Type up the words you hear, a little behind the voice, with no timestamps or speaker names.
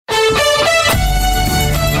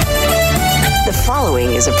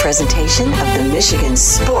following is a presentation of the Michigan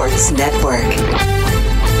Sports Network.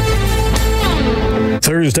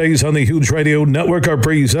 Thursdays on the Huge Radio Network are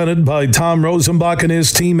presented by Tom Rosenbach and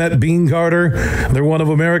his team at Bean Carter. They're one of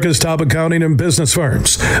America's top accounting and business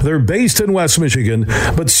firms. They're based in West Michigan,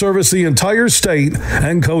 but service the entire state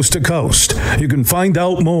and coast to coast. You can find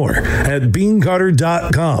out more at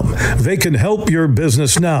beancarter.com. They can help your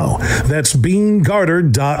business now. That's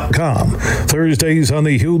beancarter.com. Thursdays on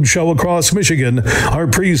the Huge Show across Michigan are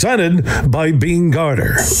presented by Bean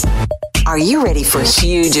Carter. Are you ready for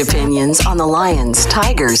huge opinions on the Lions,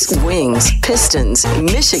 Tigers, Wings, Pistons,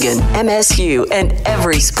 Michigan, MSU, and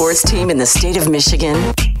every sports team in the state of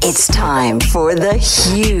Michigan? It's time for The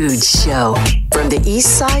Huge Show. From the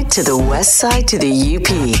east side to the west side to the UP,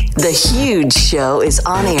 The Huge Show is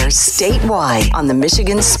on air statewide on the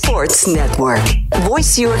Michigan Sports Network.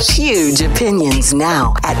 Voice your huge opinions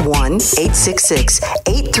now at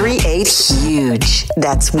 1-866-838-HUGE.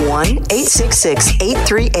 That's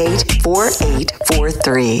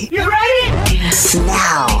 1-866-838-4843. You ready?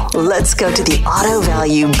 Now, let's go to the Auto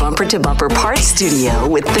Value Bumper to Bumper Parts Studio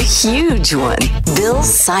with the huge one, Bill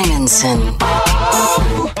Simonson.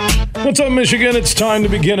 What's up, Michigan? It's time to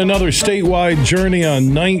begin another statewide journey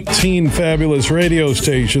on 19 fabulous radio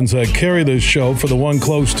stations that carry this show. For the one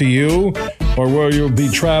close to you or where you'll be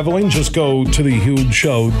traveling, just go to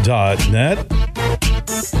thehugeshow.net.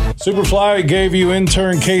 Superfly gave you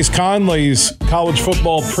intern Case Conley's college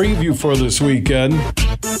football preview for this weekend.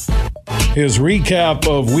 His recap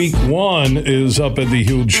of week one is up at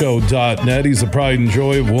thehugeshow.net. He's the pride and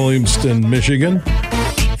joy of Williamston, Michigan.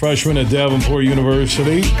 Freshman at Davenport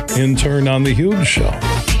University, intern on The Huge Show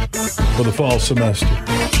for the fall semester.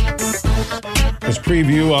 His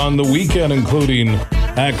preview on the weekend, including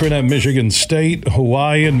Akron at Michigan State,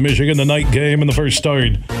 Hawaii and Michigan, the night game, and the first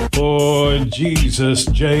start for Jesus,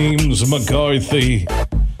 James McCarthy.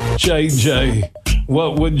 JJ.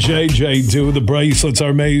 What would JJ do? The bracelets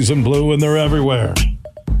are maize and blue, and they're everywhere.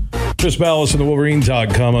 Chris Ballas and the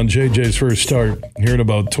Wolverine.com on JJ's first start here in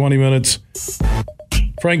about 20 minutes.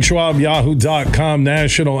 Frank Schwab, Yahoo.com,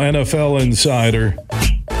 National NFL Insider.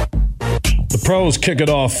 The pros kick it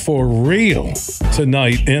off for real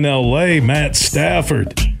tonight in L.A. Matt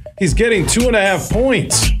Stafford. He's getting 2.5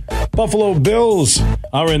 points. Buffalo Bills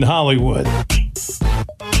are in Hollywood.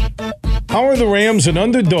 How are the Rams an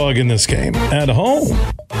underdog in this game? At home.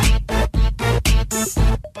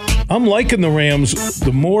 I'm liking the Rams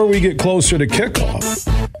the more we get closer to kickoff.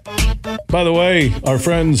 By the way, our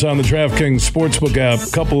friends on the DraftKings Sportsbook app,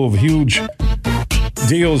 a couple of huge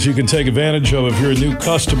deals you can take advantage of if you're a new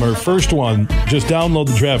customer. First one, just download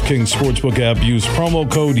the DraftKings Sportsbook app, use promo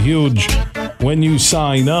code HUGE when you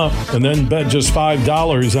sign up, and then bet just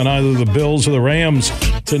 $5 on either the Bills or the Rams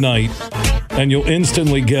tonight, and you'll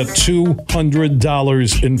instantly get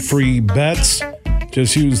 $200 in free bets.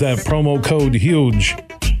 Just use that promo code HUGE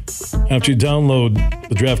after you download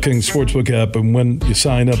the DraftKings Sportsbook app, and when you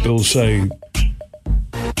sign up, it'll say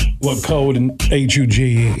what code and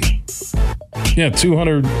HUGE. Yeah,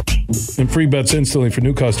 200 in free bets instantly for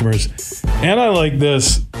new customers. And I like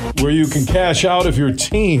this, where you can cash out if your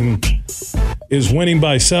team is winning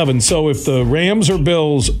by 7. So if the Rams or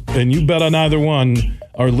Bills, and you bet on either one,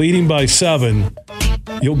 are leading by 7,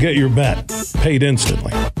 you'll get your bet paid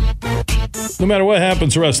instantly, no matter what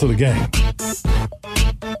happens the rest of the game.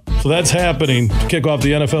 So that's happening to kick off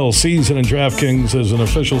the NFL season, and DraftKings is an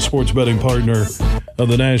official sports betting partner of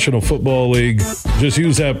the National Football League. Just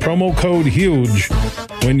use that promo code HUGE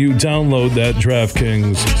when you download that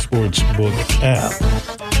DraftKings Sportsbook app.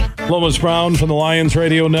 Lomas Brown from the Lions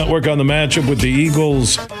Radio Network on the matchup with the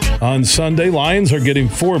Eagles on Sunday. Lions are getting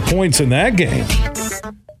 4 points in that game.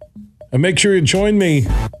 And make sure you join me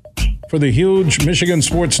for the huge Michigan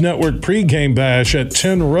Sports Network pregame bash at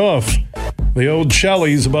Tin Roof. The old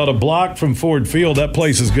Shelley's about a block from Ford Field. That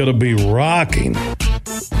place is going to be rocking.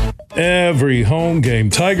 Every home game.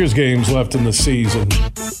 Tigers games left in the season.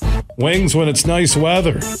 Wings when it's nice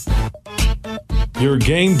weather. Your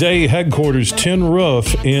game day headquarters, Tin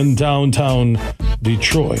Roof in downtown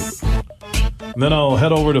Detroit. And then I'll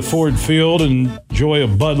head over to Ford Field and enjoy a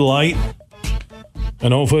Bud Light.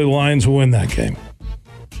 And hopefully the Lions will win that game.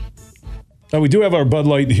 Now, we do have our Bud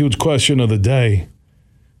Light huge question of the day.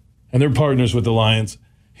 And they're partners with the Lions.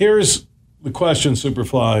 Here's the question,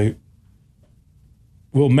 Superfly.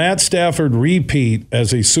 Will Matt Stafford repeat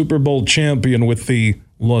as a Super Bowl champion with the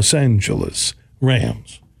Los Angeles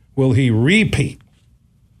Rams? Will he repeat?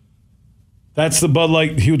 That's the Bud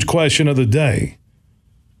Light huge question of the day.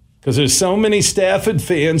 Because there's so many Stafford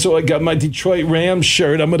fans, so I got my Detroit Rams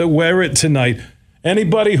shirt. I'm going to wear it tonight.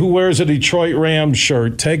 Anybody who wears a Detroit Rams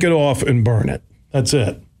shirt, take it off and burn it. That's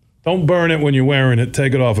it. Don't burn it when you're wearing it.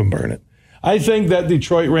 Take it off and burn it. I think that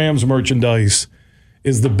Detroit Rams merchandise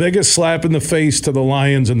is the biggest slap in the face to the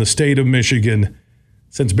Lions in the state of Michigan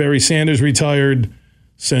since Barry Sanders retired,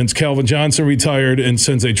 since Calvin Johnson retired, and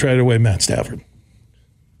since they traded away Matt Stafford.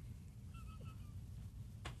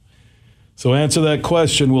 So answer that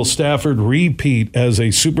question. Will Stafford repeat as a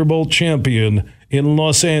Super Bowl champion in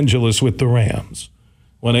Los Angeles with the Rams?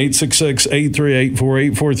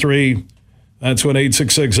 1-866-838-4843. That's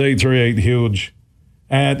 1-866-838-HUGE.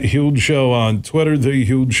 At Huge Show on Twitter, The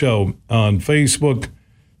Huge Show on Facebook.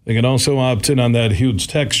 They can also opt in on that Huge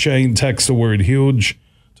text chain. Text the word HUGE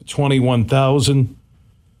to 21,000.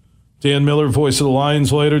 Dan Miller, voice of the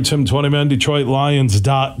Lions later. Tim Twentyman,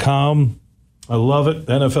 DetroitLions.com. I love it.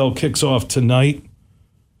 The NFL kicks off tonight.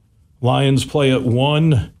 Lions play at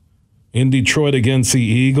 1 in Detroit against the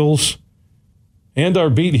Eagles. And our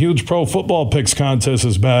Beat Huge Pro Football Picks contest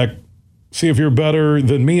is back. See if you're better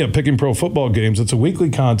than me at picking pro football games. It's a weekly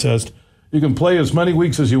contest. You can play as many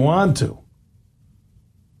weeks as you want to.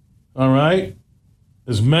 All right?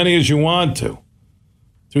 As many as you want to.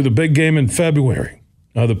 Through the big game in February.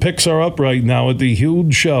 The picks are up right now at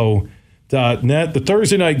thehugeshow.net. The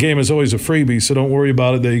Thursday night game is always a freebie, so don't worry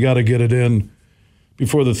about it that you got to get it in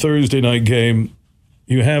before the Thursday night game.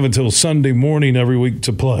 You have until Sunday morning every week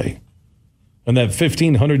to play. And that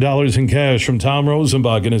 $1,500 in cash from Tom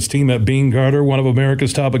Rosenbach and his team at Bean Carter, one of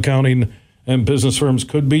America's top accounting and business firms,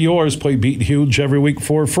 could be yours. Play Beat Huge every week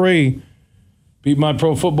for free. Beat my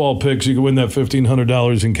pro football picks. You can win that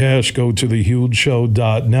 $1,500 in cash. Go to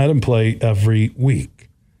thehugeshow.net and play every week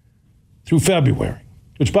through February.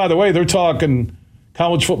 Which, by the way, they're talking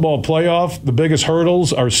college football playoff. The biggest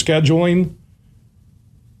hurdles are scheduling.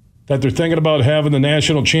 That they're thinking about having the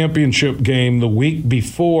national championship game the week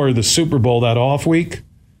before the Super Bowl, that off week.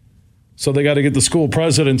 So they got to get the school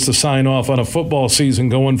presidents to sign off on a football season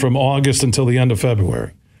going from August until the end of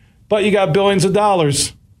February. But you got billions of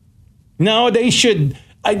dollars. No, they should.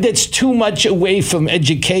 That's too much away from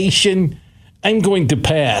education. I'm going to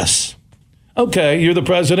pass. Okay, you're the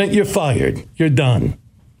president. You're fired. You're done.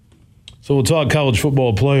 So we'll talk college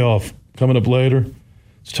football playoff coming up later.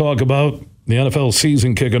 Let's talk about the NFL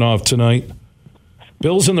season kicking off tonight.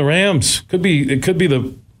 Bills and the Rams. It could be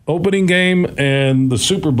the opening game and the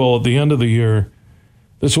Super Bowl at the end of the year.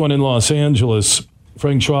 This one in Los Angeles.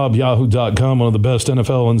 Frank Schwab, Yahoo.com, one of the best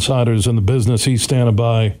NFL insiders in the business. He's standing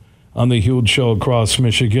by on the Huge Show across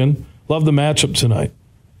Michigan. Love the matchup tonight.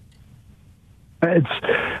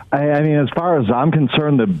 I mean, as far as I'm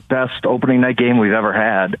concerned, the best opening night game we've ever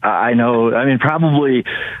had. Probably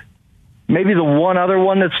maybe the one other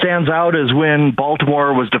one that stands out is when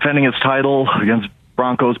Baltimore was defending its title against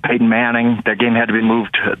Broncos, Peyton Manning. That game had to be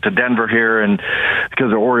moved to Denver here, and because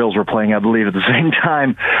the Orioles were playing, I believe, at the same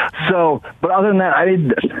time. So, but other than that,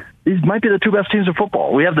 these might be the two best teams in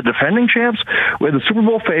football. We have the defending champs, we have the Super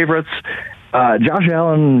Bowl favorites, Josh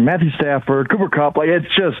Allen, Matthew Stafford, Cooper Kupp. It's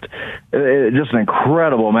just an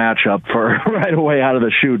incredible matchup for right away out of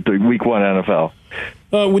the chute to Week 1 NFL.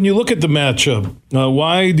 When you look at the matchup,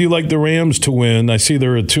 why do you like the Rams to win? I see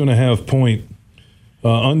they're a 2.5-point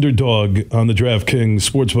underdog on the DraftKings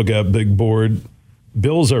Sportsbook app big board.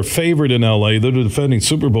 Bills are favored in L.A. They're the defending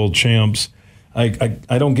Super Bowl champs. I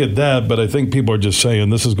don't get that, but I think people are just saying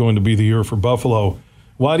this is going to be the year for Buffalo.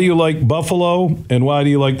 Why do you like Buffalo, and why do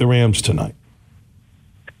you like the Rams tonight?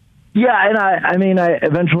 Yeah, and I lean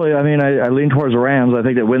towards the Rams. I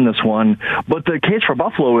think they win this one. But the case for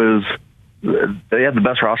Buffalo is they have the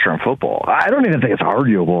best roster in football. I don't even think it's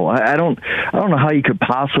arguable. I don't know how you could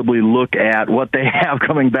possibly look at what they have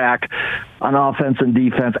coming back on offense and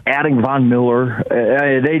defense, adding Von Miller.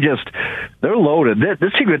 They're loaded.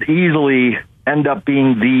 This team could easily end up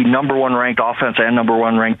being the number one ranked offense and number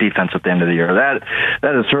one ranked defense at the end of the year.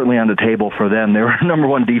 That is certainly on the table for them. They were number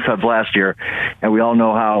one defense last year, and we all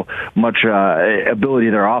know how much ability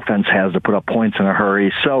their offense has to put up points in a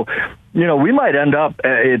hurry. So, we might end up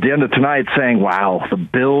at the end of tonight saying, wow, the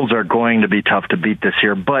Bills are going to be tough to beat this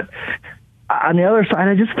year. But on the other side,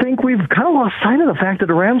 I just think we've kind of lost sight of the fact that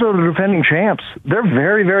the Rams are the defending champs. They're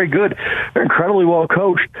very, very good. They're incredibly well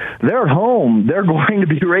coached. They're at home. They're going to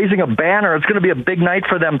be raising a banner. It's going to be a big night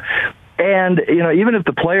for them. And, even if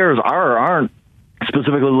the players aren't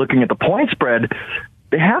specifically looking at the point spread,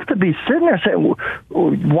 they have to be sitting there saying,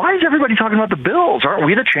 why is everybody talking about the Bills? Aren't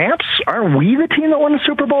we the champs? Aren't we the team that won the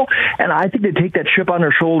Super Bowl? And I think they take that chip on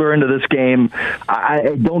their shoulder into this game.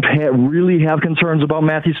 I don't really have concerns about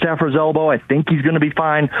Matthew Stafford's elbow. I think he's going to be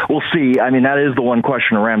fine. We'll see. That is the one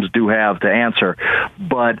question the Rams do have to answer.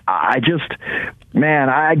 But Man,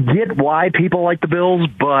 I get why people like the Bills,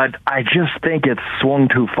 but I just think it's swung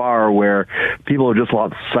too far where people have just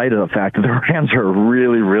lost sight of the fact that the Rams are a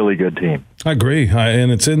really, really good team. I agree.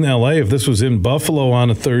 And it's in L.A. If this was in Buffalo on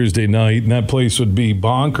a Thursday night and that place would be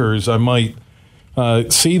bonkers, I might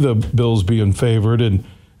see the Bills being favored. And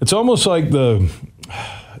it's almost like the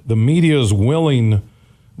media is willing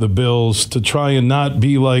the Bills to try and not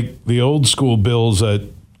be like the old school Bills that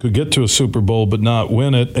could get to a Super Bowl but not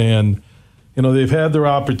win it. And they've had their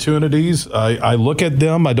opportunities. I look at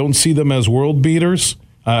them. I don't see them as world beaters.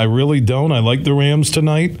 I really don't. I like the Rams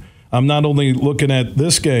tonight. I'm not only looking at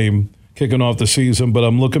this game kicking off the season, but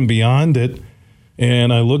I'm looking beyond it.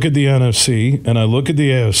 And I look at the NFC, and I look at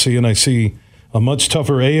the AFC, and I see a much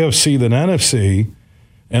tougher AFC than NFC.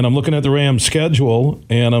 And I'm looking at the Rams' schedule,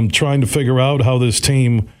 and I'm trying to figure out how this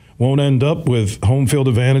team won't end up with home field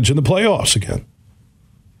advantage in the playoffs again.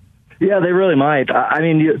 Yeah, they really might. I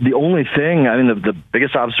mean, the only thing, the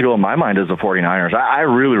biggest obstacle in my mind is the 49ers. I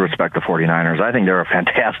really respect the 49ers. I think they're a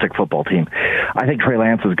fantastic football team. I think Trey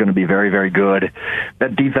Lance is going to be very, very good.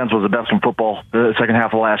 That defense was the best in football the second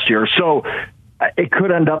half of last year. So it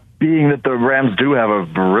could end up being that the Rams do have a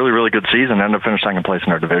really, really good season and end up finishing second place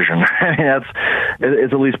in our division. I mean,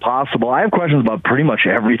 it's at least possible. I have questions about pretty much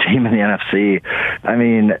every team in the NFC. I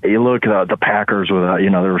mean, you look at the Packers with,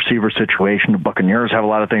 the receiver situation. The Buccaneers have a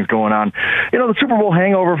lot of things going on. The Super Bowl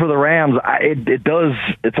hangover for the Rams,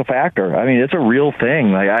 it's a factor. I mean, it's a real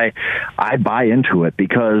thing. Like I buy into it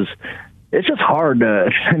because it's just hard to,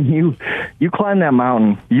 you climb that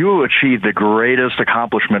mountain, you achieve the greatest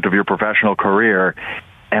accomplishment of your professional career,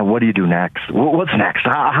 and what do you do next? What's next?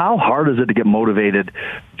 How hard is it to get motivated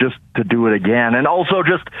just to do it again? And also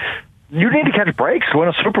just, you need to catch breaks to win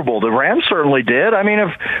a Super Bowl. The Rams certainly did. I mean,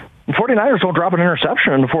 if the 49ers don't drop an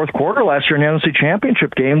interception in the fourth quarter last year in the NFC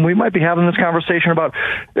Championship game, we might be having this conversation about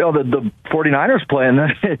the 49ers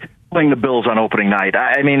playing the Bills on opening night.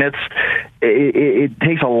 I mean, it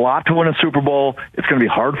takes a lot to win a Super Bowl. It's going to be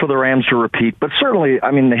hard for the Rams to repeat, but certainly,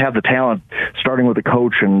 I mean, they have the talent, starting with the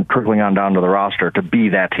coach and trickling on down to the roster, to be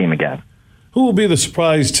that team again. Who will be the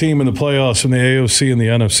surprise team in the playoffs in the AFC and the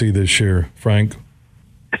NFC this year, Frank?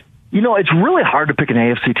 It's really hard to pick an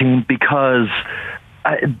AFC team because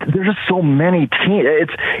there's just so many teams.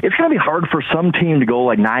 It's going to be hard for some team to go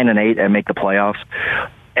like 9-8 and make the playoffs.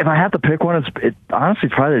 If I have to pick one, it's honestly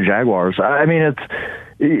probably the Jaguars. I mean,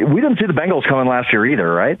 we didn't see the Bengals coming last year either,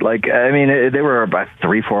 right? Like, I mean, they were a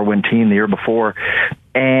 3-4 win team the year before.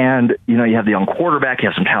 And, you have the young quarterback, you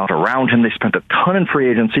have some talent around him. They spent a ton in free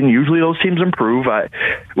agency, and usually those teams improve.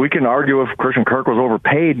 We can argue if Christian Kirk was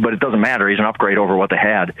overpaid, but it doesn't matter. He's an upgrade over what they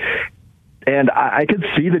had. And I could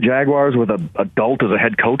see the Jaguars with an adult as a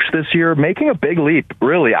head coach this year making a big leap,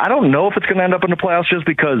 really. I don't know if it's going to end up in the playoffs just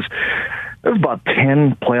because there's about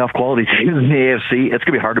 10 playoff quality teams in the AFC. It's going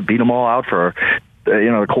to be hard to beat them all out for,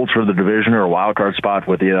 the Colts for the division or a wild card spot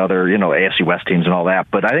with the other, AFC West teams and all that.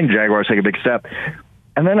 But I think Jaguars take a big step.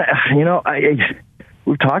 And then,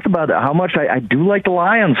 we've talked about how much I do like the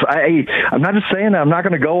Lions. I'm not just saying that. I'm not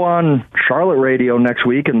going to go on Charlotte radio next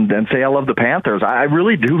week and say I love the Panthers. I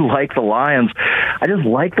really do like the Lions. I just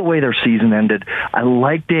like the way their season ended. I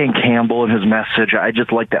like Dan Campbell and his message. I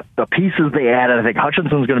just like the pieces they added. I think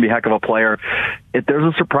Hutchinson's going to be a heck of a player. If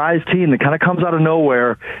there's a surprise team that kind of comes out of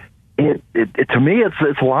nowhere, to me,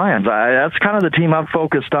 it's Lions. That's kind of the team I'm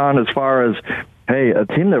focused on as far as, hey, a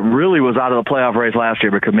team that really was out of the playoff race last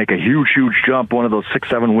year but could make a huge, huge jump, one of those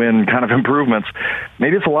 6-7 win kind of improvements.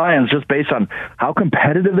 Maybe it's the Lions just based on how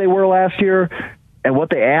competitive they were last year and what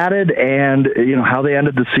they added and, how they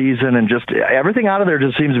ended the season, and just everything out of there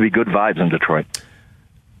just seems to be good vibes in Detroit.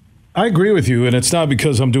 I agree with you, and it's not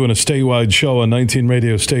because I'm doing a statewide show on 19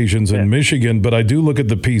 radio stations in Michigan, but I do look at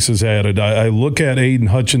the pieces added. I look at Aiden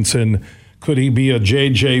Hutchinson. Could he be a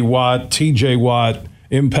J.J. Watt, T.J. Watt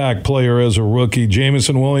impact player as a rookie?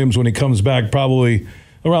 Jameson Williams, when he comes back, probably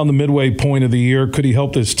around the midway point of the year, could he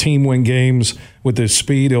help this team win games with his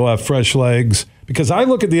speed? He'll have fresh legs. Because I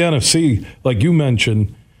look at the NFC, like you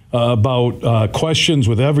mentioned, about questions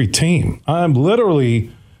with every team. I'm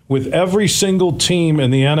literally with every single team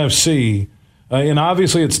in the NFC. And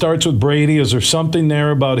obviously it starts with Brady. Is there something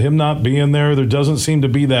there about him not being there? There doesn't seem to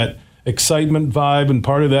be that excitement vibe, and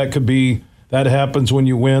part of that could be that happens when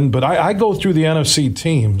you win. But I go through the NFC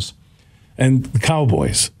teams, and the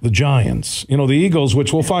Cowboys, the Giants, the Eagles,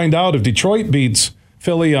 which we'll find out if Detroit beats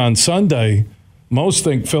Philly on Sunday. Most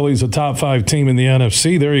think Philly's a top 5 team in the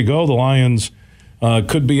NFC. There you go. The Lions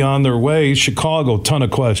could be on their way. Chicago, ton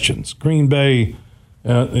of questions. Green Bay,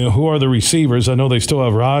 who are the receivers? I know they still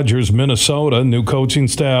have Rodgers. Minnesota, new coaching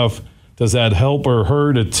staff. Does that help or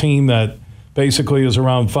hurt a team that basically is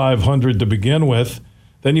around 500 to begin with.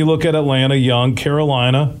 Then you look at Atlanta, young,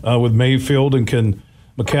 Carolina with Mayfield, and can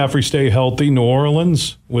McCaffrey stay healthy? New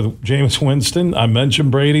Orleans with Jameis Winston. I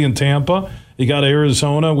mentioned Brady in Tampa. You got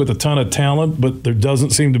Arizona with a ton of talent, but there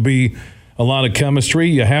doesn't seem to be a lot of chemistry.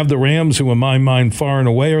 You have the Rams, who in my mind far and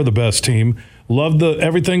away are the best team. Love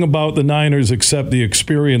everything about the Niners except the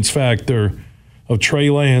experience factor of Trey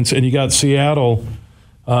Lance. And you got Seattle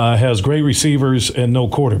has great receivers and no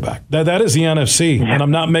quarterback. That is the NFC, and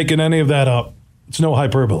I'm not making any of that up. It's no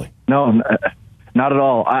hyperbole. No, not at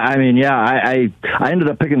all. I ended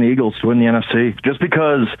up picking the Eagles to win the NFC just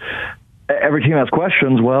because every team has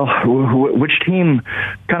questions. Well, which team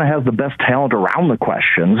kind of has the best talent around the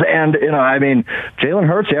questions? And, Jalen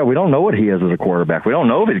Hurts, we don't know what he is as a quarterback. We don't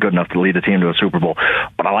know if he's good enough to lead a team to a Super Bowl.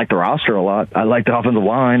 But I like the roster a lot. I like the offensive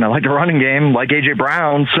line. I like the running game, like A.J.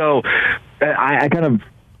 Brown. So I kind of,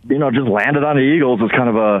 just landed on the Eagles as kind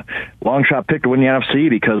of a long shot pick to win the NFC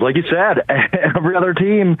because, like you said, every other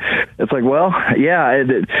team, it's like,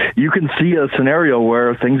 you can see a scenario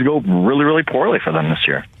where things go really, really poorly for them this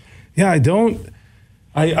year. Yeah, I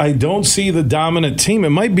don't see the dominant team. It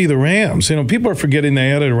might be the Rams. People are forgetting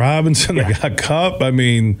they added Robinson. They got Kupp.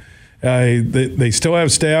 They still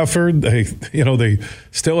have Stafford. They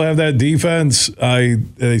still have that defense.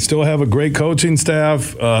 They still have a great coaching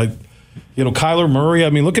staff. Kyler Murray.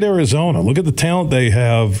 Look at Arizona. Look at the talent they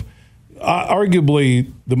have.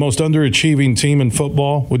 Arguably the most underachieving team in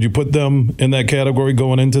football. Would you put them in that category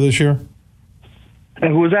going into this year?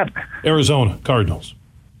 And who was that? Arizona Cardinals.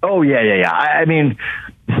 Oh, yeah.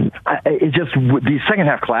 It just, these second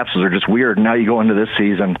half collapses are just weird. Now you go into this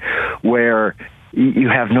season where you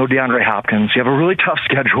have no DeAndre Hopkins. You have a really tough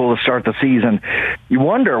schedule to start the season. You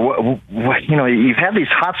wonder, you've had these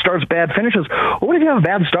hot starts, bad finishes. What if you have a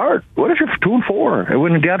bad start? What if you're 2-4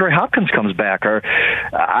 when DeAndre Hopkins comes back? Or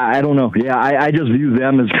I don't know. Yeah, I just view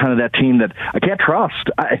them as kind of that team that I can't trust.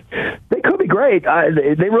 They could be great.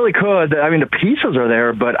 They really could. The pieces are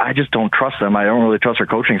there, but I just don't trust them. I don't really trust their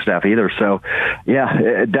coaching staff either. So,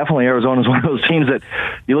 definitely Arizona is one of those teams that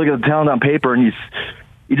you look at the talent on paper and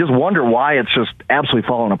you just wonder why it's just absolutely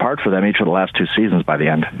fallen apart for them each of the last two seasons by the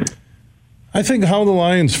end. I think how the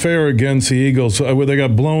Lions fare against the Eagles, where they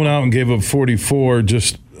got blown out and gave up 44,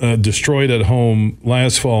 just destroyed at home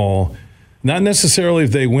last fall. Not necessarily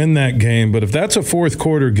if they win that game, but if that's a fourth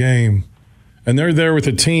quarter game and they're there with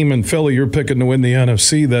a team in Philly, you're picking to win the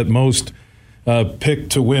NFC that most picked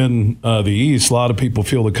to win the East. A lot of people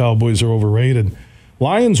feel the Cowboys are overrated.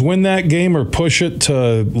 Lions win that game or push it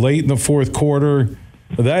to late in the fourth quarter.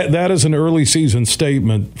 That is an early season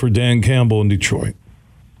statement for Dan Campbell in Detroit.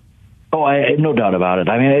 Oh, no doubt about it.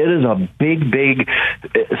 It is a big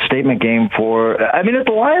statement game for. If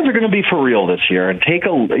the Lions are going to be for real this year and take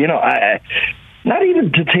not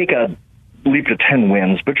even to take a leap to 10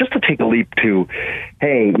 wins, but just to take a leap to,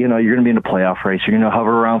 hey, you're going to be in the playoff race. You're going to hover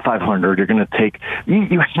around 500. You're going to take.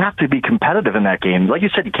 You have to be competitive in that game. Like you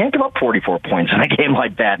said, you can't give up 44 points in a game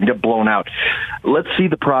like that and get blown out. Let's see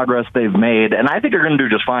the progress they've made, and I think they're going to do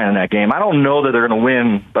just fine in that game. I don't know that they're going to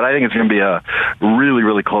win, but I think it's going to be a really,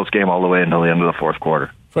 really close game all the way until the end of the fourth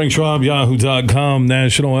quarter. Frank Schwab, Yahoo.com,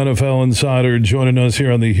 National NFL Insider, joining us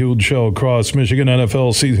here on the Huge Show across Michigan.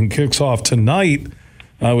 NFL season kicks off tonight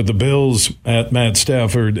with the Bills at Matt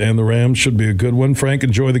Stafford and the Rams. Should be a good one. Frank,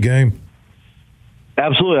 enjoy the game.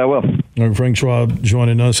 Absolutely, I will. Frank Schwab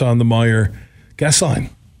joining us on the Meijer guest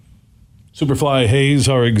line. Superfly Hayes,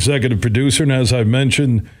 our executive producer, and as I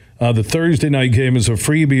mentioned, the Thursday night game is a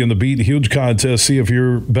freebie in the Beat Huge contest. See if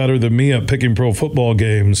you're better than me at picking pro football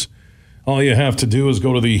games. All you have to do is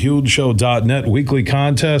go to the hugeshow.net weekly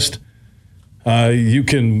contest. You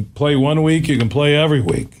can play one week, you can play every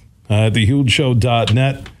week. At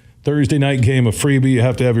thehugeshow.net, Thursday night game, a freebie. You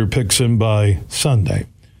have to have your picks in by Sunday.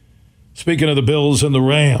 Speaking of the Bills and the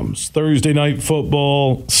Rams, Thursday night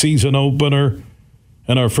football season opener,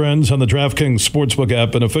 and our friends on the DraftKings Sportsbook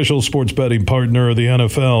app, an official sports betting partner of the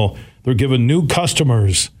NFL, they're giving new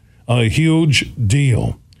customers a huge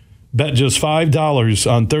deal. Bet just $5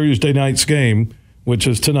 on Thursday night's game, which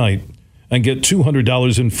is tonight, and get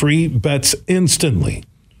 $200 in free bets instantly.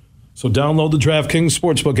 So download the DraftKings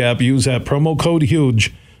Sportsbook app. Use that promo code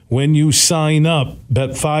HUGE when you sign up.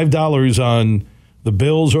 Bet $5 on the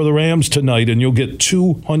Bills or the Rams tonight, and you'll get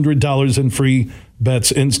 $200 in free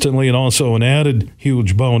bets instantly, and also an added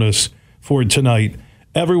huge bonus for tonight.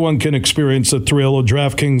 Everyone can experience the thrill of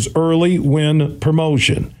DraftKings early win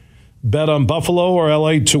promotion. Bet on Buffalo or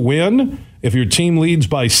LA to win. If your team leads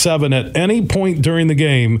by 7 at any point during the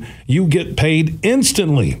game, you get paid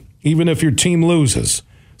instantly, even if your team loses.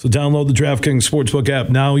 So download the DraftKings Sportsbook app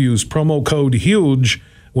now. Use promo code HUGE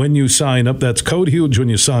when you sign up. That's code HUGE when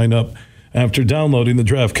you sign up after downloading the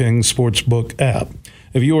DraftKings Sportsbook app.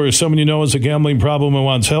 If you or someone you know has a gambling problem and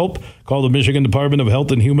wants help, call the Michigan Department of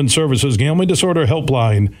Health and Human Services Gambling Disorder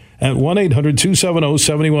Helpline at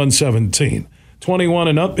 1-800-270-7117. 21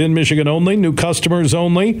 and up in Michigan only, new customers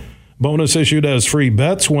only. Bonus issued as free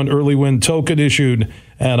bets, one early win token issued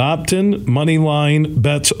at opt-in, money line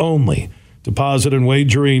bets only. Deposit and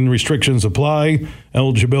wagering restrictions apply.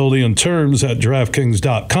 Eligibility and terms at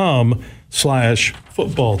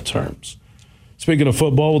DraftKings.com/football terms. Speaking of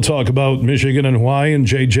football, we'll talk about Michigan and Hawaii and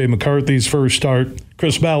J.J. McCarthy's first start.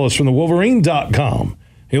 Chris Ballas from the Wolverine.com.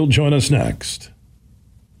 He'll join us next.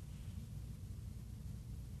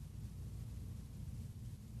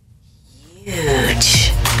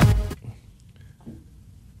 Huge.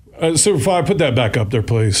 Superfly, put that back up there,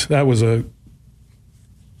 please. That wasn't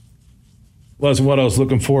what I was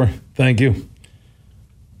looking for. Thank you.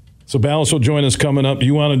 So Ballas will join us coming up.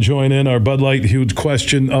 You want to join in our Bud Light Huge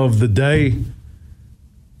question of the day?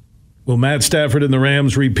 Will Matt Stafford and the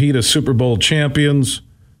Rams repeat as Super Bowl champions?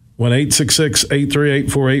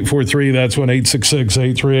 1-866-838-4843. That's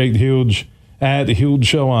 1-866-838-HUGE. At Huge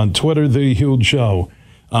Show on Twitter, The Huge Show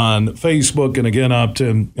on Facebook. And again, opt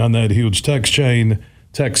in on that Huge text chain.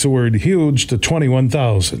 Text the word HUGE to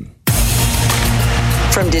 21,000.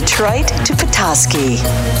 From Detroit to Petoskey,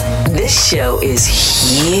 this show is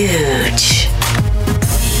huge.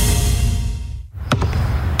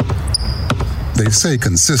 They say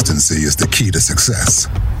consistency is the key to success.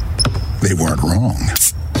 They weren't wrong.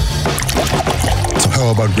 So how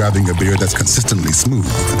about grabbing a beer that's consistently smooth,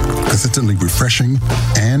 consistently refreshing,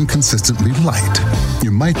 and consistently light?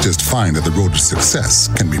 You might just find that the road to success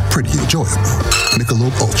can be pretty enjoyable.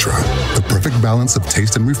 Michelob Ultra, the perfect balance of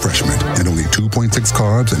taste and refreshment, and only 2.6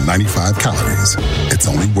 carbs and 95 calories. It's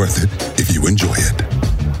only worth it if you enjoy it.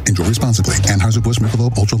 Enjoy responsibly. Anheuser-Busch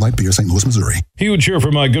Michelob Ultra Light Beer, St. Louis, Missouri. Huge here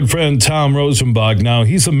for my good friend Tom Rosenbach. Now,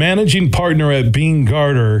 he's a managing partner at Bean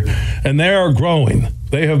Garter, and they are growing.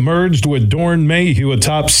 They have merged with Dorn Mayhew, a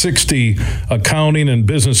top 60 accounting and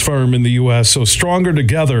business firm in the U.S., so stronger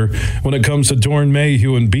together when it comes to Dorn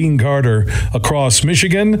Mayhew and Bean Garter across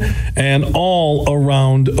Michigan and all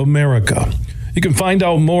around America. You can find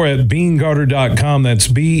out more at BeanGarter.com. That's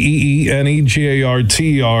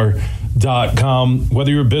BeanGarter.com.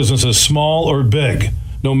 Whether your business is small or big,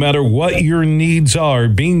 no matter what your needs are,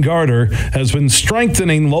 Bean Garter has been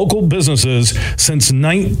strengthening local businesses since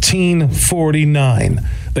 1949.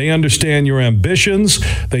 They understand your ambitions,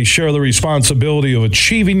 they share the responsibility of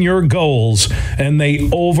achieving your goals, and they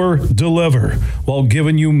over-deliver while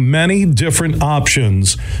giving you many different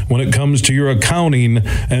options when it comes to your accounting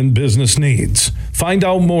and business needs. Find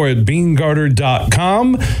out more at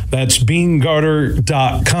BeanGarter.com. That's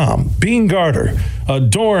BeanGarter.com. Bean Garter, a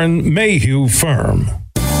Dorn Mayhew firm.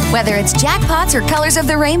 Whether it's jackpots or colors of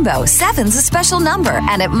the rainbow, 7's a special number,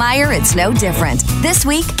 and at Meijer, it's no different. This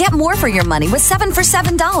week, get more for your money with 7 for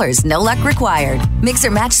 $7. No luck required. Mix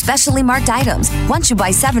or match specially marked items. Once you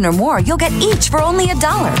buy 7 or more, you'll get each for only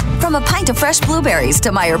 $1. From a pint of fresh blueberries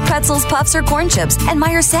to Meijer pretzels, puffs, or corn chips, and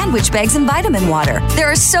Meijer sandwich bags and vitamin water.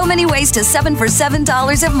 There are so many ways to 7 for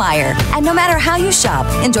 $7 at Meijer. And no matter how you shop,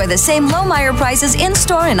 enjoy the same low Meijer prices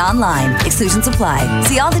in-store and online. Exclusions apply.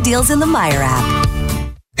 See all the deals in the Meijer app.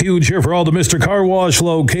 Huge here for all the Mr. Car Wash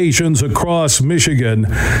locations across Michigan.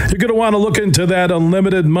 You're going to want to look into that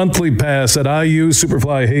unlimited monthly pass that I use.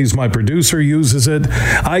 Superfly Hayes, my producer, uses it.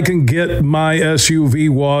 I can get my SUV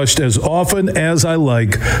washed as often as I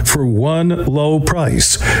like for one low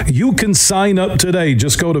price. You can sign up today.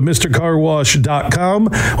 Just go to MrCarWash.com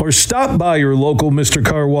or stop by your local Mr.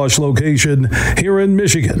 Car Wash location here in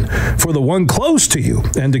Michigan for the one close to you.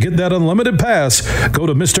 And to get that unlimited pass, go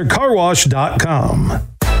to MrCarWash.com.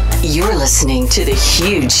 You're listening to The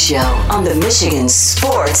Huge Show on the Michigan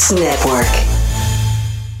Sports Network.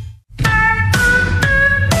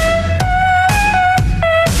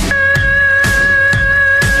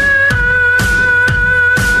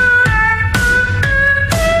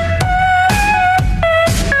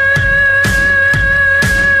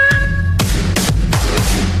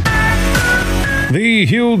 The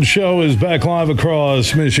Huge Show is back live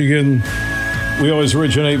across Michigan. We always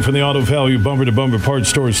originate from the Auto Value Bumper to Bumper Parts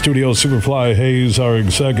Store Studio. Superfly Hayes, our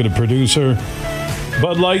executive producer.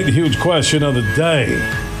 Bud Light, the huge question of the day.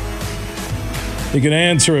 You can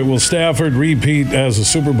answer it. Will Stafford repeat as a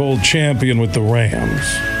Super Bowl champion with the Rams?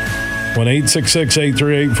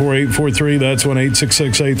 1-866-838-4843. That's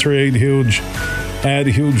 1-866-838-HUGE. At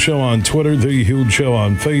Huge Show on Twitter, The Huge Show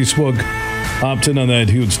on Facebook. Opt in on that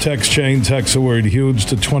huge text chain. Text the word HUGE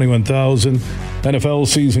to 21,000. NFL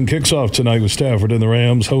season kicks off tonight with Stafford and the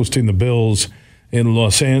Rams hosting the Bills in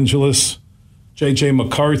Los Angeles. J.J.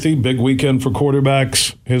 McCarthy, big weekend for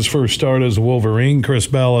quarterbacks. His first start as a Wolverine. Chris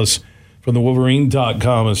Ballas from the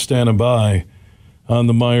Wolverine.com is standing by on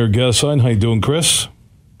the Meijer guest line. How you doing, Chris?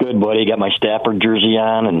 Good, buddy. Got my Stafford jersey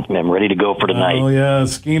on, and I'm ready to go for tonight. Oh, yeah.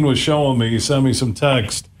 Skeen was showing me. He sent me some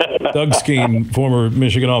text. Doug Skeen, former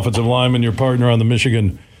Michigan offensive lineman, your partner on the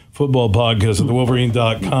Michigan football podcast at the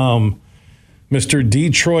Wolverine.com. Mr.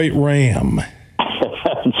 Detroit Ram.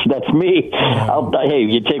 That's me. Hey,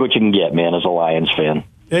 you take what you can get, man, as a Lions fan.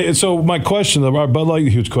 Hey, so my question, our Bud Light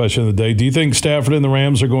huge question of the day, do you think Stafford and the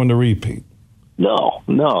Rams are going to repeat? No.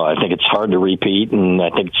 I think it's hard to repeat, and I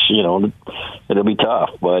think it'll be tough.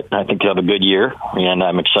 But I think they'll have a good year, and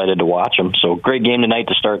I'm excited to watch them. So great game tonight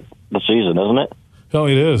to start the season, isn't it? Oh,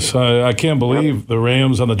 it is. I can't believe the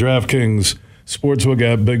Rams on the DraftKings Sportsbook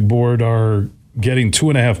app big board are getting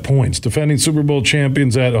 2.5 points, defending Super Bowl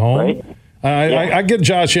champions at home. Right. I get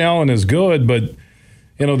Josh Allen is good, but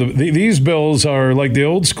these Bills are like the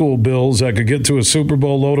old school Bills that could get to a Super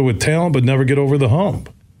Bowl loaded with talent but never get over the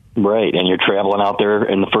hump. Right, and you're traveling out there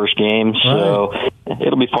in the first game, so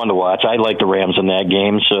it'll be fun to watch. I like the Rams in that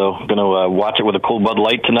game, so I'm going to watch it with a cold Bud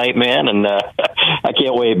Light tonight, man, and I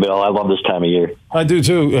can't wait, Bill. I love this time of year. I do,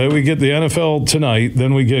 too. We get the NFL tonight,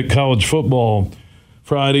 then we get college football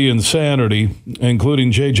Friday and Saturday,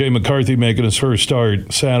 including J.J. McCarthy making his first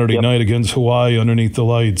start Saturday night against Hawaii underneath the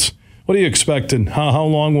lights. What are you expecting? How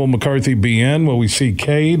long will McCarthy be in? Will we see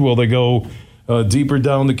Cade? Will they go deeper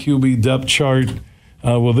down the QB depth chart?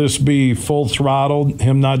 Will this be full throttle,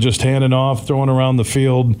 him not just handing off, throwing around the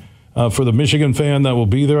field? For the Michigan fan that will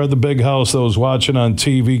be there at the big house, those watching on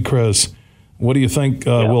TV, Chris, what do you think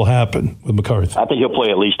will happen with McCarthy? I think he'll play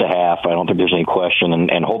at least a half. I don't think there's any question,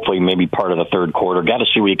 and hopefully maybe part of the third quarter. Got to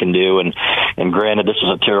see what he can do, and granted, this is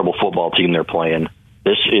a terrible football team they're playing.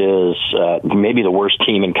 This is maybe the worst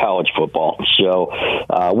team in college football. So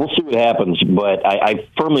we'll see what happens. But I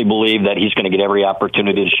firmly believe that he's going to get every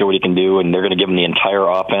opportunity to show what he can do, and they're going to give him the entire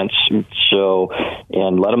offense.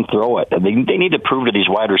 And let him throw it. They need to prove to these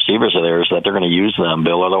wide receivers of theirs that they're going to use them,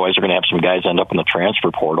 Bill. Otherwise, they're going to have some guys end up in the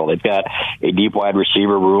transfer portal. They've got a deep wide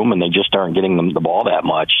receiver room, and they just aren't getting them the ball that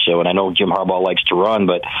much. So, and I know Jim Harbaugh likes to run,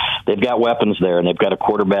 but they've got weapons there, and they've got a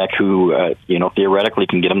quarterback who, theoretically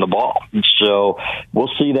can get them the ball. So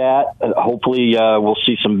we'll see that. Hopefully, we'll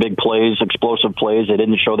see some big plays, explosive plays. They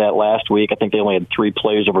didn't show that last week. I think they only had 3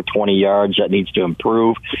 plays over 20 yards. That needs to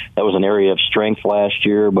improve. That was an area of strength last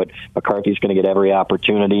year, but McCarthy's going to get every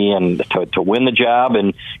opportunity and to win the job.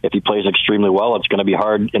 And if he plays extremely well, it's going to be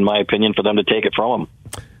hard, in my opinion, for them to take it from him.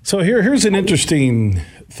 So here's an interesting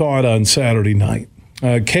thought on Saturday night.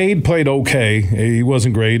 Cade played okay. He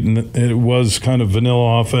wasn't great, and it was kind of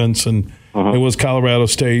vanilla offense, and it was Colorado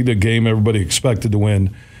State, a game everybody expected to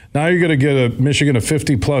win. Now you're going to get Michigan a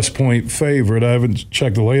 50-plus point favorite. I haven't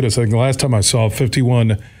checked the latest. I think the last time I saw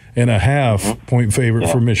 51.5 point favorite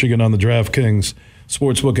for Michigan on the DraftKings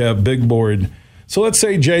Sportsbook app big board. So let's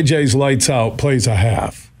say JJ's lights out, plays a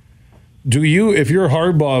half. Do you, if you're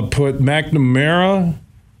Harbaugh, put McNamara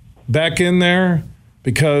back in there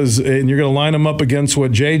and you're going to line him up against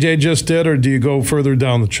what JJ just did, or do you go further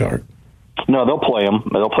down the chart? No, they'll play them.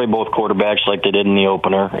 They'll play both quarterbacks like they did in the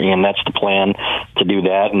opener, and that's the plan to do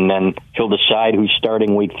that. And then he'll decide who's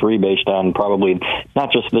starting week 3 based on probably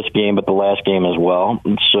not just this game, but the last game as well.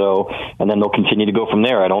 And then they'll continue to go from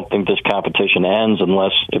there. I don't think this competition ends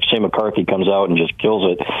unless if Sam McCarthy comes out and just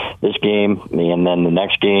kills it this game, and then the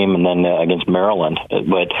next game, and then against Maryland.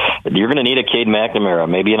 But you're going to need a Cade McNamara,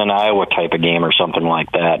 maybe in an Iowa type of game or something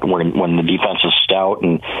like that, when the defense is stout,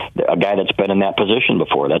 and a guy that's been in that position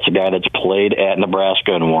before. That's a guy that's played at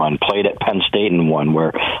Nebraska and won, played at Penn State and won,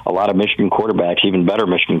 where a lot of Michigan quarterbacks, even better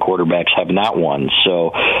Michigan quarterbacks, have not won.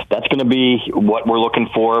 So that's going to be what we're looking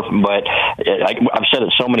for. But I've said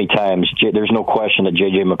it so many times, there's no question that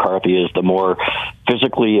J.J. McCarthy is the more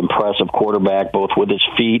physically impressive quarterback, both with his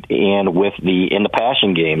feet and in the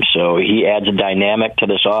passing game. So he adds a dynamic to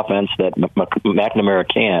this offense that McNamara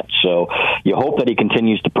can't. So you hope that he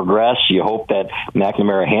continues to progress. You hope that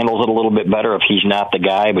McNamara handles it a little bit better if he's not the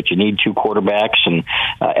guy, but you need 2 quarterbacks. And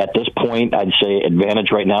at this point, I'd say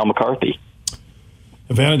advantage right now, McCarthy.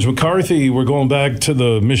 Advantage McCarthy. We're going back to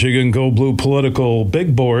the Michigan Go Blue political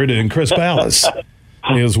big board, and Chris Ballas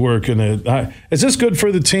is working it. Is this good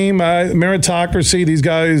for the team? Meritocracy, these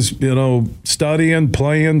guys, studying,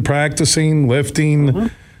 playing, practicing,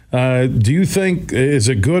 lifting. Do you think, is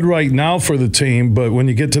it good right now for the team, but when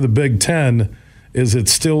you get to the Big Ten, is it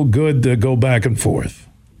still good to go back and forth?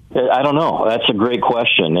 I don't know. That's a great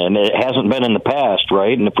question, and it hasn't been in the past,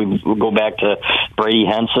 right? And if we go back to Brady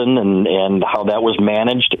Henson and how that was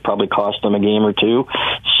managed, it probably cost them a game or two.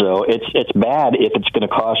 So it's bad if it's going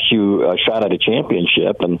to cost you a shot at a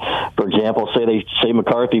championship. And for example, say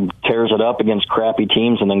McCarthy tears it up against crappy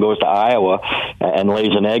teams and then goes to Iowa and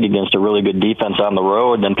lays an egg against a really good defense on the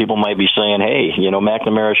road, then people might be saying, hey,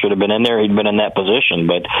 McNamara should have been in there. He'd been in that position.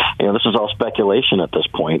 But this is all speculation at this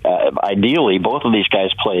point. Ideally, both of these guys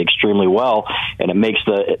play extremely well, and it makes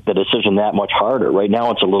the decision that much harder. Right now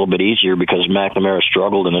it's a little bit easier because McNamara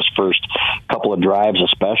struggled in his first couple of drives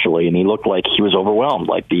especially, and he looked like he was overwhelmed,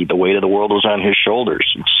 like the weight of the world was on his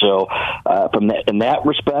shoulders. So in that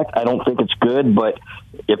respect, I don't think it's good, but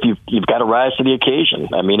if you've got to rise to the occasion.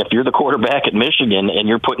 I mean, if you're the quarterback at Michigan and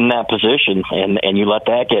you're put in that position and you let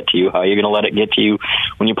that get to you, how are you going to let it get to you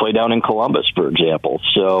when you play down in Columbus, for example?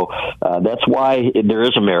 So that's why there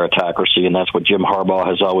is a meritocracy, and that's what Jim Harbaugh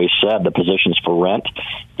has always said. The position's for rent,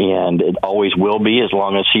 and it always will be as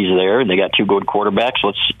long as he's there. And they got two good quarterbacks.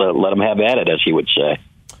 Let's let them have at it, as he would say.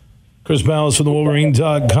 Chris Balas from the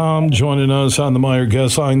Wolverine.com joining us on the Meijer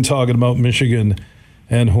Guest Line talking about Michigan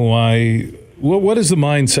and Hawaii. What is the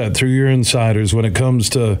mindset through your insiders when it comes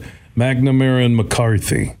to McNamara and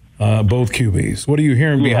McCarthy, both QBs? What are you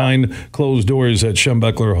hearing behind closed doors at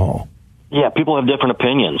Schembechler Hall? Yeah, people have different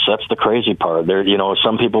opinions. That's the crazy part.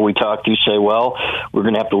 Some people we talk to say, well, we're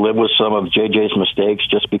going to have to live with some of JJ's mistakes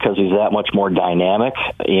just because he's that much more dynamic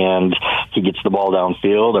and he gets the ball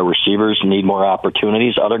downfield. Our receivers need more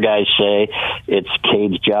opportunities. Other guys say it's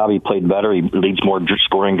Cade's job. He played better. He leads more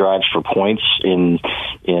scoring drives for points in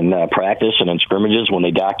practice and in scrimmages. When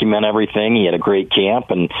they document everything, he had a great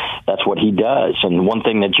camp, and that's what he does. And one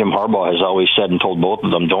thing that Jim Harbaugh has always said and told both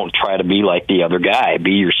of them, don't try to be like the other guy.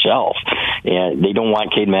 Be yourself. And they don't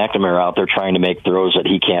want Cade McNamara out there trying to make throws that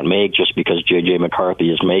he can't make just because J.J.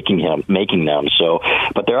 McCarthy is making them. So,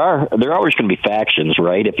 but there are always going to be factions,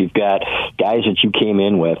 right? If you've got guys that you came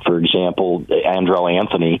in with, for example, Andrell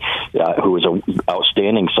Anthony, who was an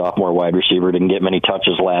outstanding sophomore wide receiver, didn't get many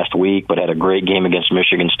touches last week, but had a great game against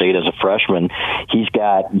Michigan State as a freshman. He's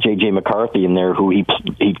got J.J. McCarthy in there, who he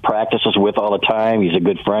practices with all the time. He's a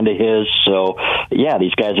good friend of his. So, yeah,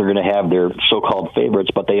 these guys are going to have their so-called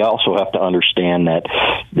favorites, but they also have to understand that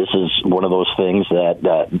this is one of those things that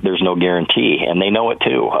there's no guarantee, and they know it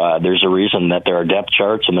too. There's a reason that there are depth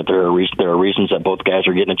charts, and that there are reasons that both guys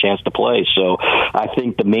are getting a chance to play. So I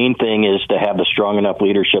think the main thing is to have the strong enough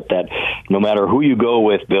leadership that no matter who you go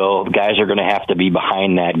with, Bill, guys are going to have to be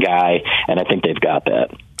behind that guy, and I think they've got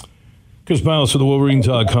that. Chris Balas of the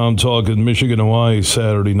Wolverine.com talking Michigan, Hawaii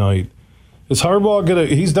Saturday night. Is Harbaugh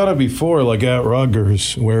he's done it before, like at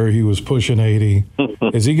Rutgers, where he was pushing 80.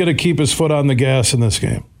 Is he going to keep his foot on the gas in this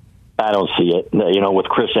game? I don't see it. With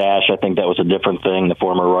Chris Ash, I think that was a different thing, the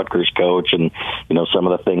former Rutgers coach, and, some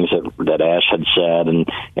of the things that Ash had said and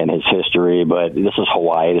his history. But this is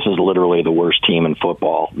Hawaii. This is literally the worst team in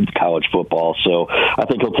football, college football. So I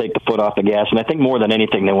think he'll take the foot off the gas. And I think more than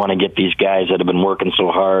anything, they want to get these guys that have been working so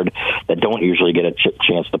hard that don't usually get a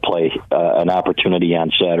chance to play an opportunity on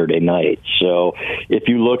Saturday night. So if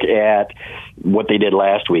you look at what they did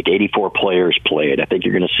last week, 84 players played. I think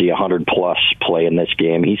you're going to see 100-plus play in this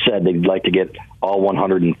game. He said they'd like to get all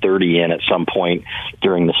 130 in at some point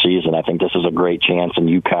during the season. I think this is a great chance in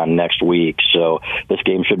UConn next week. So this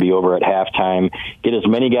game should be over at halftime. Get as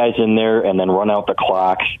many guys in there and then run out the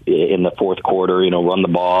clock in the fourth quarter, run the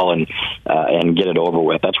ball and get it over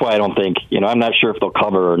with. That's why I don't think, I'm not sure if they'll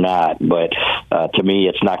cover or not, but to me,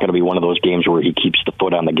 it's not going to be one of those games where he keeps the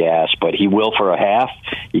foot on the gas, but he will for a half.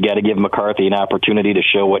 You got to give McCarthy an opportunity to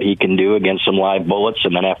show what he can do against some live bullets,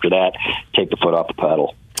 and then after that, take the foot off the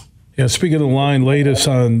pedal. Yeah, speaking of the line, latest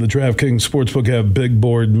on the DraftKings Sportsbook app Big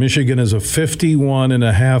Board, Michigan is a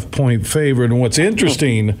 51.5-point favorite. And what's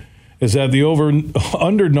interesting is that the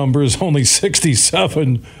over-under number is only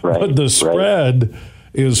 67, but the spread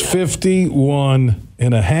is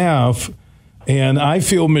 51.5. And I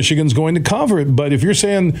feel Michigan's going to cover it. But if you're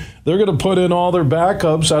saying they're going to put in all their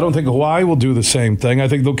backups, I don't think Hawaii will do the same thing. I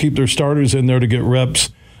think they'll keep their starters in there to get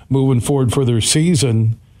reps moving forward for their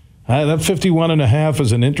season. That 51.5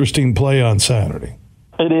 is an interesting play on Saturday.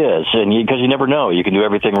 It is, and because you never know. You can do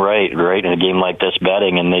everything right in a game like this,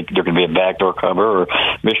 betting, and there could be a backdoor cover, or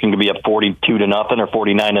Michigan could be up 42-0 or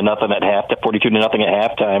 49-0 at half, 42-0 at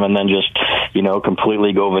halftime, and then just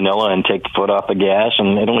completely go vanilla and take the foot off the gas.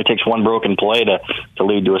 And it only takes one broken play to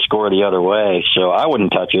lead to a score the other way. So I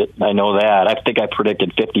wouldn't touch it. I know that. I think I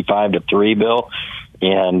predicted 55-3, Bill.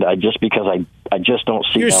 And I just don't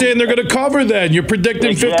see. You're saying they're going to cover then. You're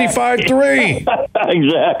predicting 55-3.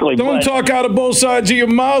 Exactly. Don't talk out of both sides of your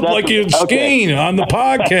mouth like you're skiing on the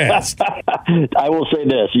podcast. I will say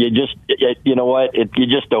this: you know what? You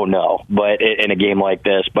just don't know. But in a game like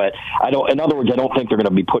this, but in other words, I don't think they're going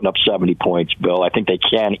to be putting up 70 points, Bill. I think they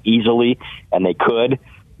can easily, and they could.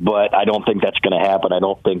 But I don't think that's going to happen. I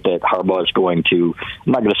don't think that Harbaugh is going to,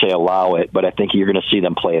 I'm not going to say allow it, but I think you're going to see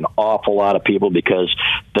them play an awful lot of people because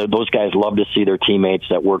those guys love to see their teammates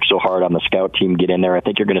that work so hard on the scout team get in there. I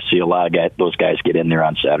think you're going to see a lot of those guys get in there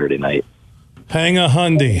on Saturday night. Hang a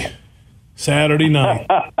Hyundai Saturday night.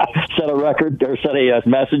 Set a record or set a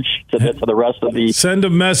message to the rest of the. Send a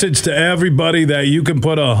message to everybody that you can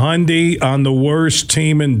put a Hyundai on the worst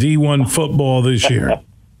team in D1 football this year.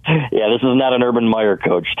 Yeah, this is not an Urban Meyer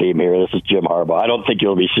coach team here. This is Jim Harbaugh. I don't think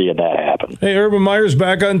you'll be seeing that happen. Hey, Urban Meyer's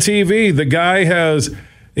back on TV. The guy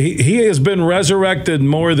he has been resurrected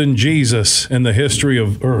more than Jesus in the history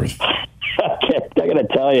of Earth. I got to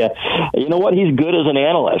tell you, you know what? He's good as an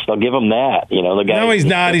analyst. I'll give him that. You know, the guy. No, he's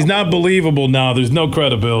not. He's not believable now. There's no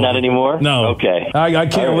credibility. Not anymore? No. Okay. I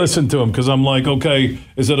can't listen to him because I'm like, okay,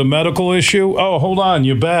 is it a medical issue? Oh, hold on,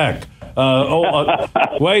 you're back.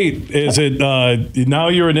 Wait, is it now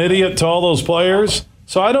you're an idiot to all those players?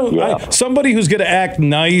 So I don't. Somebody who's going to act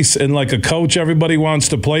nice and like a coach everybody wants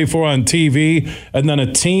to play for on TV, and then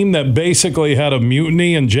a team that basically had a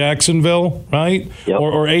mutiny in Jacksonville, right? Yep.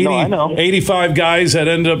 Or 85 guys that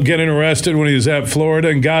ended up getting arrested when he was at Florida,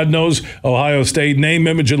 and God knows Ohio State name,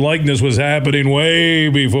 image, and likeness was happening way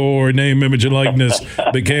before name, image, and likeness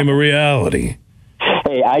became a reality.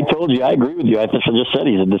 Hey, I told you, I agree with you. I just said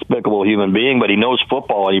he's a despicable human being, but he knows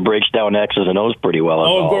football and he breaks down X's and O's pretty well.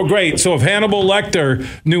 Oh, great. So if Hannibal Lecter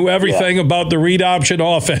knew everything about the read option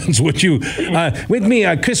offense, would you? With me,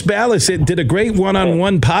 Chris Ballas did a great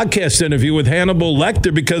one-on-one podcast interview with Hannibal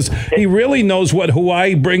Lecter because he really knows what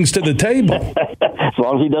Hawaii brings to the table. As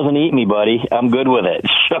long as he doesn't eat me, buddy, I'm good with it.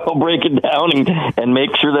 So break it down and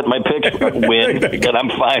make sure that my picks win, and I'm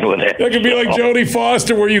fine with it. That could be like Jodie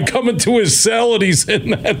Foster, where you come into his cell and he's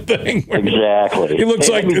in that thing. Exactly. He looks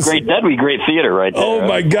like this. That'd be great theater right there. Oh,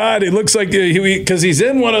 my God. It looks like because he's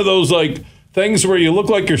in one of those, like, things where you look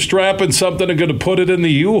like you're strapping something and going to put it in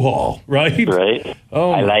the U-Haul, right? Right.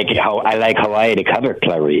 Oh, I like Hawaii to cover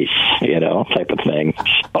Clarice, type of thing.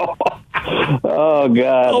 Oh,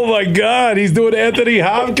 God. Oh, my God. He's doing Anthony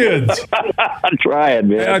Hopkins. I'm trying,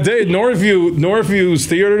 man. I tell you, Northview's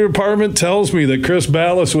theater department tells me that Chris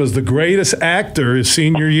Ballas was the greatest actor his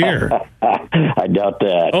senior year. I doubt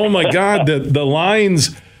that. Oh, my God. The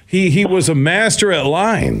lines, he was a master at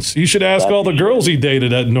lines. You should ask all the girls he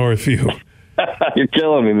dated at Northview. You're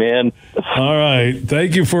killing me, man. All right.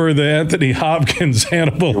 Thank you for the Anthony Hopkins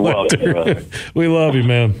Hannibal Lecter. We love you,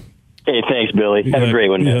 man. Hey, thanks, Billy. Have a great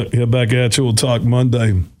one, man. Yeah, back at you. We'll talk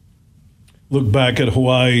Monday. Look back at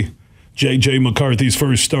Hawaii, J.J. McCarthy's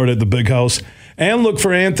first start at the Big House, and look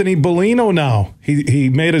for Anthony Bellino now. He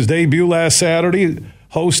made his debut last Saturday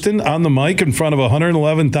hosting on the mic in front of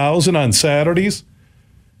 111,000 on Saturdays.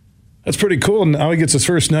 That's pretty cool. Now he gets his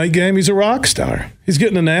first night game. He's a rock star. He's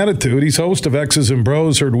getting an attitude. He's host of X's and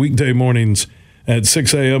Bros, heard weekday mornings at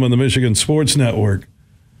 6 a.m. on the Michigan Sports Network.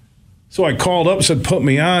 So I called up, said, put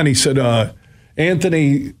me on. He said,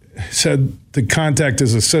 Anthony said to contact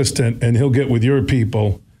his assistant, and he'll get with your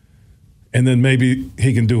people, and then maybe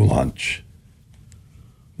he can do lunch.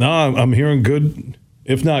 Now I'm hearing good,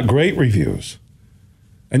 if not great, reviews.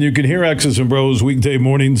 And you can hear X's and Bros weekday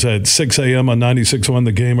mornings at 6 a.m. on 96.1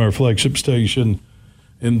 The Game, our flagship station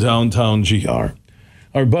in downtown GR.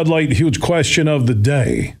 Our Bud Light huge question of the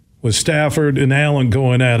day was Stafford and Allen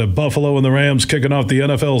going at it. Buffalo and the Rams kicking off the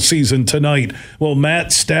NFL season tonight. Will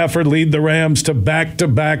Matt Stafford lead the Rams to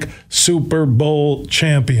back-to-back Super Bowl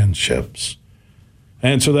championships?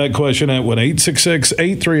 Answer that question at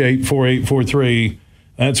 1-866-838-4843.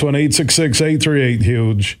 That's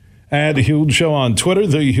 1-866-838-HUGE. Add Huge Show on Twitter,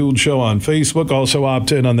 The Huge Show on Facebook. Also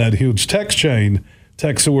opt in on that huge text chain.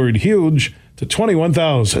 Text the word HUGE to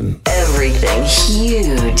 21,000. Everything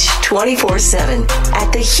huge 24/7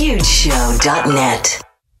 at thehugeshow.net.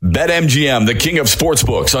 BetMGM, the king of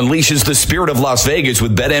sportsbooks, unleashes the spirit of Las Vegas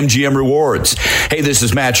with BetMGM Rewards. Hey, this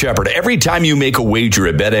is Matt Shepard. Every time you make a wager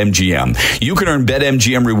at BetMGM, you can earn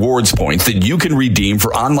BetMGM Rewards points that you can redeem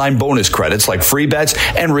for online bonus credits like free bets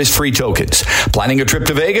and risk-free tokens. Planning a trip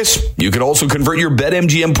to Vegas? You can also convert your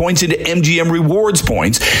BetMGM points into MGM Rewards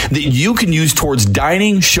points that you can use towards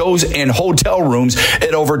dining, shows, and hotel rooms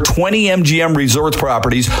at over 20 MGM Resorts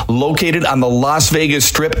properties located on the Las Vegas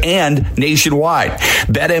Strip and nationwide.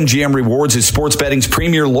 BetMGM BetMGM Rewards is sports betting's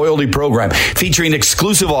premier loyalty program, featuring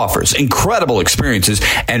exclusive offers, incredible experiences,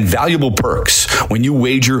 and valuable perks when you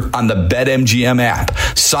wager on the BetMGM app.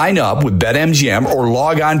 Sign up with BetMGM or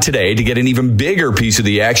log on today to get an even bigger piece of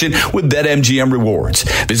the action with BetMGM Rewards.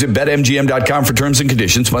 Visit BetMGM.com for terms and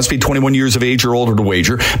conditions. Must be 21 years of age or older to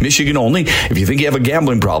wager. Michigan only. If you think you have a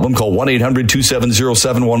gambling problem, call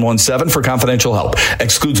 1-800-270-7117 for confidential help.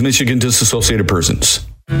 Excludes Michigan disassociated persons.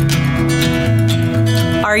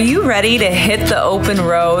 Are you ready to hit the open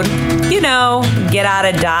road? You know, get out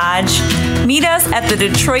of Dodge. Meet us at the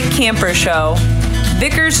Detroit Camper Show.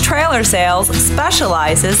 Vickers Trailer Sales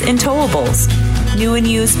specializes in towables, new and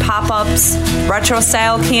used pop-ups,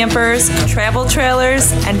 retro-style campers, travel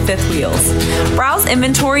trailers, and fifth wheels. Browse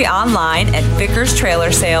inventory online at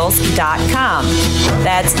vickerstrailersales.com.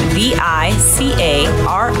 That's VICARS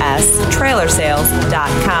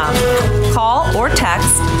trailersales.com. Call or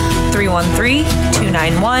text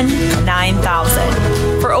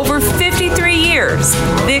 313-291-9000. For over 53 years,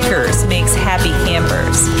 Vickers makes happy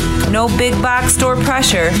campers. No big box store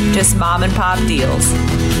pressure, just mom and pop deals.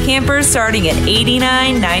 Campers starting at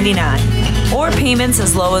 $89.99 or payments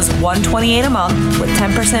as low as $128 a month with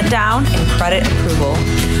 10% down and credit approval.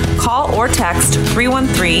 Call or text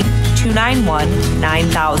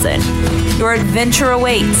 313-291-9000. Your adventure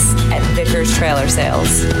awaits at Vickers Trailer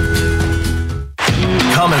Sales.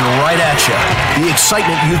 Coming right at you, the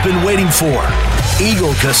excitement you've been waiting for.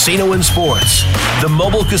 Eagle Casino and Sports, the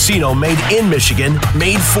mobile casino made in Michigan,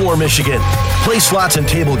 made for Michigan. Play slots and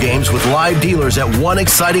table games with live dealers at one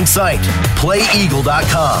exciting site,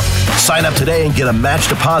 playeagle.com. Sign up today and get a match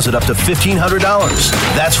deposit up to $1,500.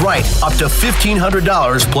 That's right, up to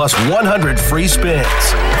 $1,500 plus 100 free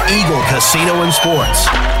spins. Eagle Casino and Sports.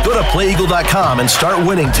 Go to playeagle.com and start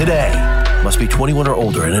winning today. Must be 21 or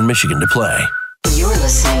older and in Michigan to play. You're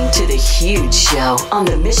listening to The Huge Show on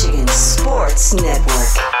the Michigan Sports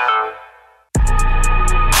Network.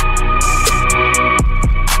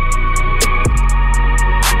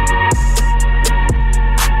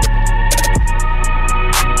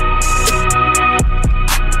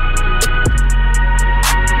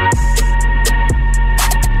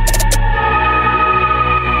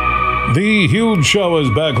 The Huge Show is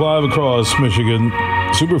back live across Michigan.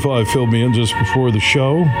 Superfly filled me in just before the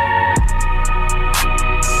show.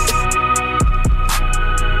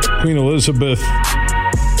 Queen Elizabeth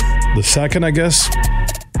II, I guess,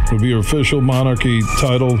 would be her official monarchy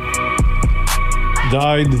title.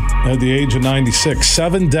 Died at the age of 96.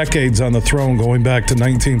 7 decades on the throne going back to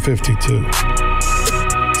 1952.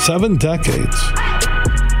 7 decades.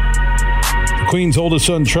 The Queen's oldest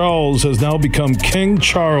son, Charles, has now become King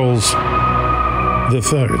Charles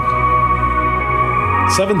III.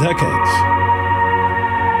 7 decades.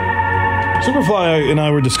 Superfly and I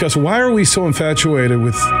were discussing, why are we so infatuated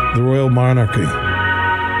with the royal monarchy?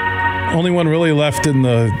 Only one really left in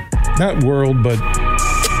the, not world, but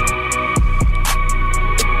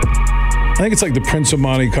I think it's like the Prince of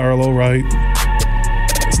Monte Carlo, right?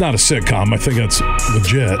 It's not a sitcom. I think that's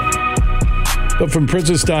legit. But from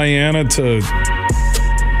Princess Diana to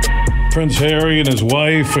Prince Harry and his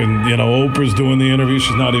wife, and, you know, Oprah's doing the interview.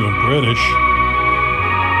 She's not even British.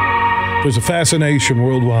 There's a fascination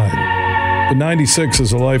worldwide. But 96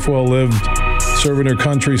 is a life well lived, serving her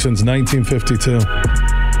country since 1952.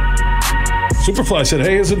 Superfly said,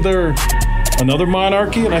 hey, isn't there another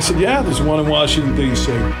monarchy? And I said, yeah, there's one in Washington,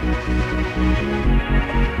 D.C.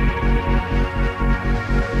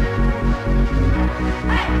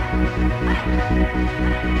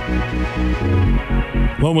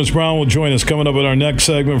 Lomas Brown will join us coming up in our next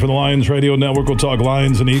segment for the Lions Radio Network. We'll talk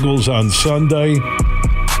Lions and Eagles on Sunday.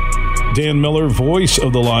 Dan Miller, voice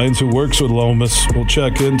of the Lions, who works with Lomas, will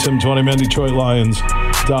check in. Tim Twentyman,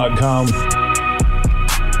 DetroitLions.com.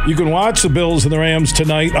 You can watch the Bills and the Rams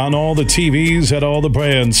tonight on all the TVs at all the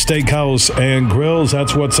brands, steakhouse and grills.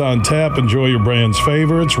 That's what's on tap. Enjoy your brand's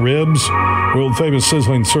favorites, ribs, world-famous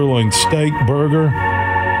sizzling sirloin steak, burger.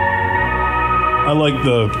 I like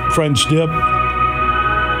the French dip.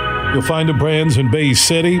 You'll find the Brands in Bay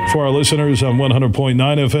City for our listeners on 100.9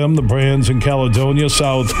 FM, the Brands in Caledonia,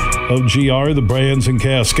 south of GR, the Brands in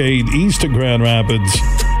Cascade, east of Grand Rapids,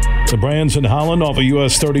 the Brands in Holland off of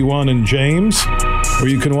US 31 in James, where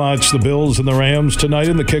you can watch the Bills and the Rams tonight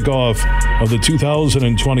in the kickoff of the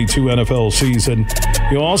 2022 NFL season.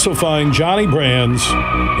 You'll also find Johnny Brands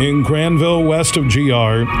in Granville, west of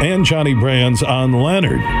GR, and Johnny Brands on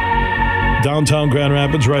Leonard, downtown Grand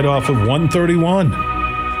Rapids, right off of 131.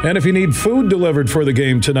 And if you need food delivered for the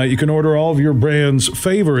game tonight, you can order all of your Brands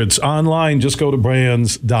favorites online. Just go to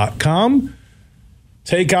brands.com.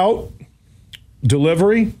 Takeout,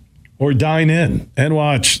 delivery, or dine in and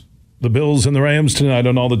watch the Bills and the Rams tonight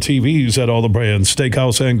on all the TVs at all the Brands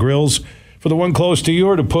Steakhouse and Grills. For the one close to you,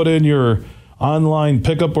 or to put in your online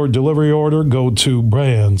pickup or delivery order, go to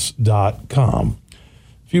brands.com.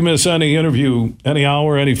 If you miss any interview, any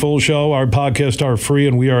hour, any full show, our podcasts are free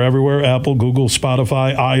and we are everywhere: Apple, Google,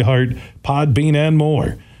 Spotify, iHeart, Podbean, and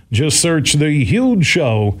more. Just search The Huge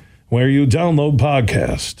Show where you download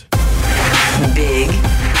podcast. Big,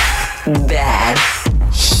 bad,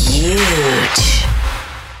 huge.